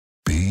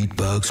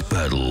Beatbox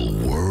Battle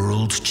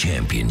World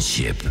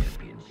Championship.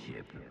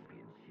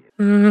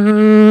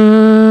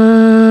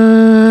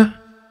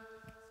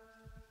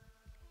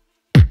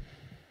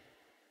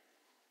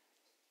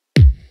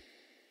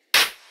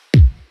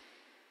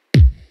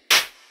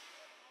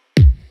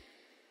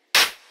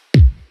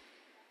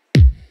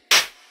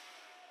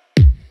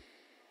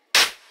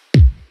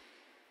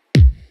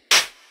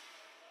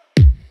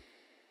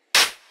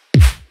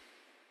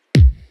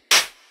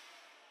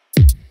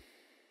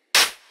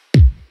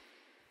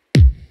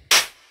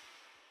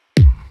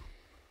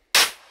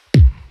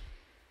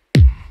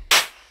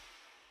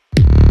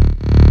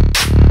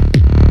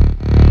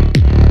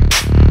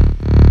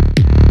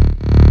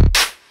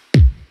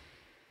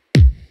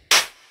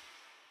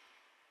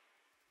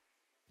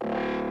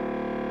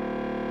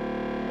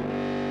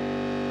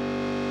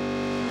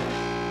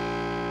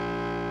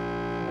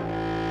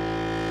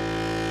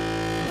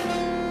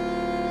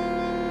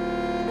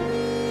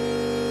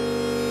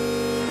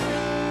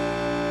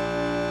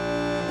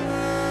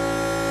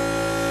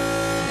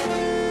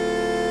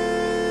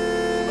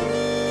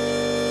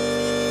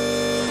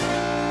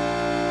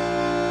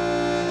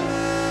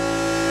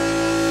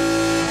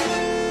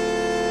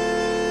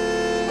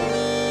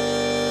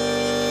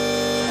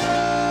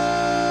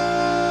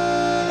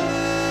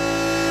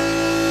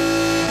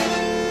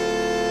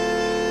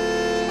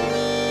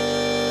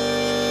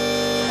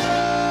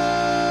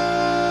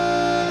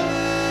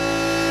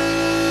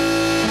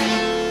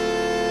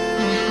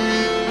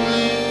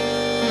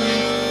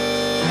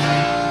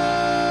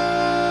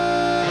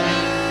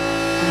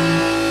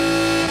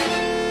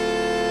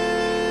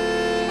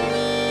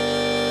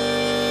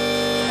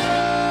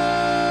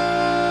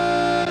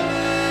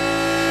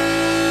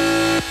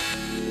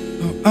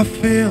 I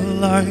feel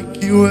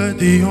like you were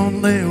the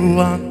only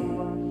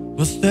one,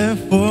 was there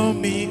for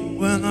me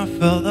when I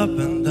felt up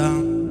and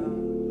down.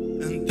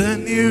 And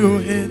then you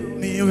hit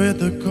me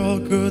with a call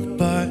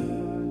goodbye,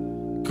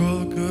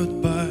 call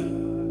goodbye.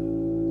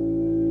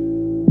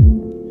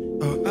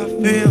 Oh, I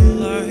feel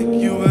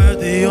like you were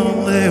the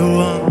only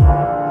one,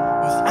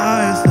 whose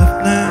eyes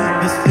have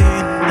never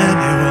seen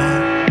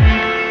anyone.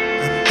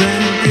 And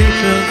then you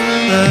just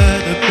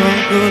said a call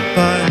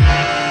goodbye,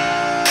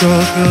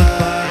 call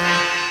goodbye.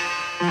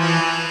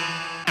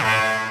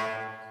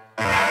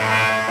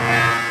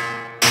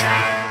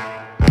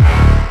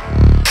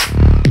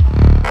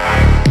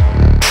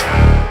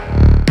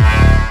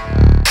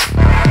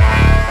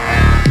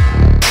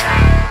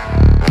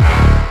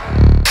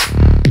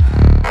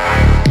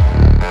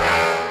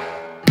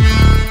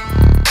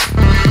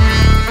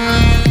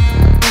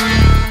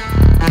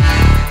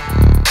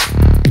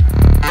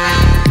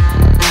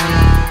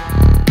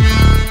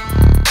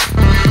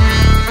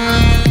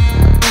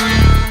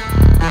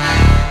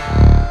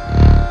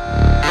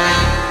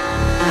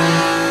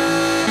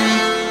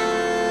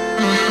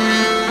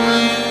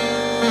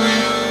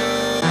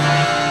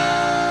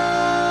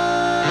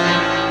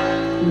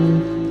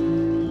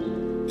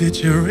 Did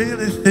you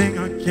really think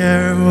I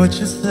care what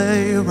you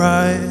say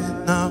right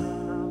now?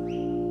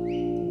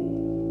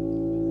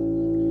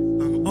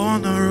 I'm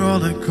on a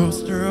roller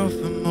coaster of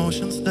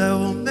emotions that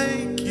will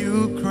make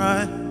you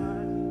cry.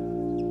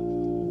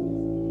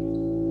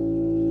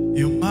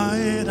 You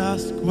might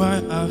ask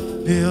why I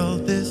feel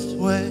this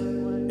way.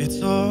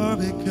 It's all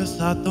because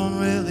I don't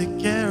really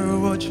care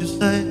what you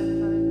say.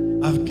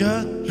 I've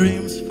got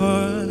dreams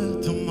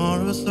for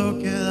tomorrow, so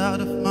get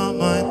out of my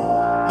mind,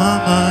 my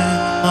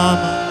mind, my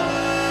mind.